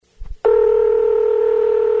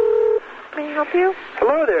help you?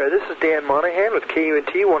 Hello there. This is Dan Monahan with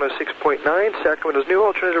KUNT 106.9, Sacramento's new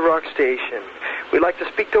alternative rock station. We'd like to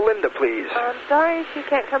speak to Linda, please. I'm sorry, she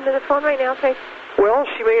can't come to the phone right now, Trace. Well,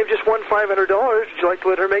 she may have just won $500. Would you like to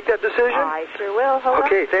let her make that decision? I sure will. Hold on.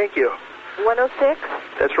 Okay, thank you. 106?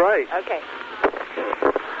 That's right. Okay.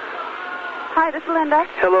 Hi, this is Linda.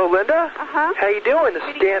 Hello, Linda. Uh-huh. How you doing? This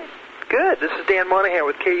is Dan. Good. This is Dan Monahan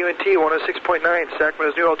with KUNT 106.9,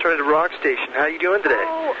 Sacramento's new alternative rock station. How you doing today?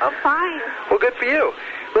 Oh, I'm fine. Well, good for you.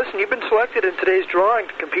 Listen, you've been selected in today's drawing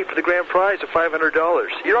to compete for the grand prize of $500.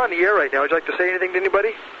 You're on the air right now. Would you like to say anything to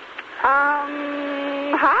anybody? Hi.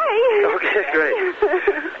 Okay, great.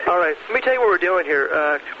 All right, let me tell you what we're doing here.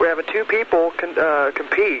 We're having two people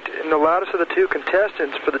compete, and the loudest of the two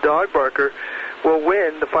contestants for the dog barker will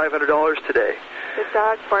win the $500 today. The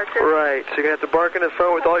dog barker? Right, so you're going to have to bark in the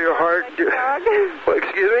phone with all your heart. Like a dog? What,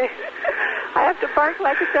 excuse me? I have to bark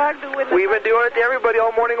like a dog to win the We've been doing it to everybody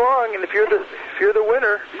all morning long, and if you're the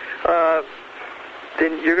winner,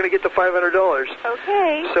 then you're going to get the $500.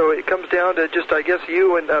 Okay. So it comes down to just, I guess,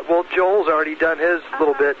 you and, well, Joel's already done his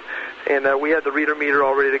little bit, and we had the reader meter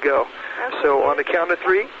all ready to go. Okay. So on the count of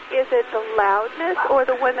three. Is it the loudness or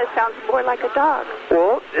the one that sounds more like a dog?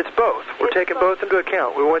 Well, it's both. We're taking both into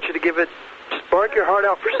account. We want you to give it, just bark your heart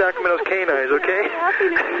out for Sacramento's canines, okay? I'm happy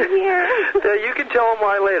to be here. You can tell them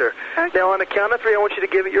why later. Okay. Now on the count of three, I want you to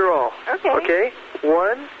give it your all. Okay. Okay?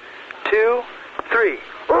 1, 2, 3.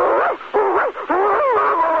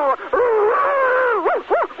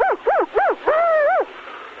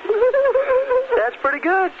 That's pretty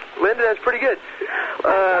good. Linda, that's pretty good.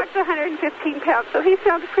 That's 115 pounds, so he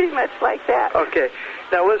sounds pretty much like that. Okay.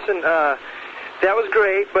 Now listen, that was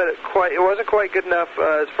great, but it wasn't quite good enough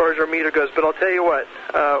as far as our meter goes. But I'll tell you what,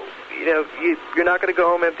 you're not going to go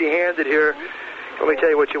home empty-handed here. Let me tell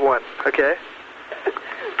you what you won, okay?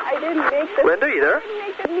 I didn't make the... Linda, you there? I didn't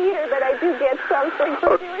make the meter, but I do get something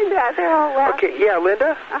for doing that. They're all laughing. Okay, yeah,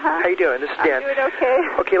 Linda? Uh-huh. How you doing? This is Dan. I'm doing okay.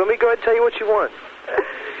 Okay, let me go ahead and tell you what you won.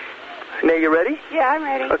 Now, you ready? Yeah, I'm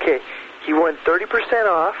ready. Okay, you won 30%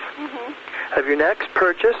 off of your next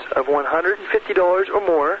purchase of $150 or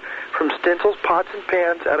more from Stencil's Pots and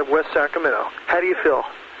Pans out of West Sacramento. How do you feel?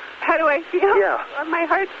 How do I feel? Yeah. Well, my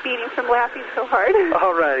heart's beating from laughing so hard.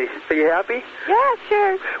 All righty. Are you happy? Yeah,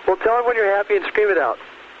 sure. Well, tell them when you're happy and scream it out.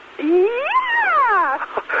 Yeah!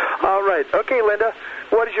 All right. Okay, Linda,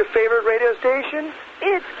 what is your favorite radio station?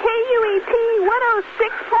 It's KUNT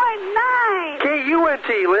 106.9.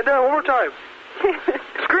 KUNT, Linda, one more time.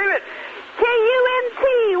 Scream it. KUNT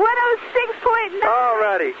 106.9. All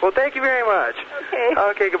righty. Well, thank you very much. Okay.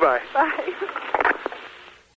 Okay, goodbye. Bye.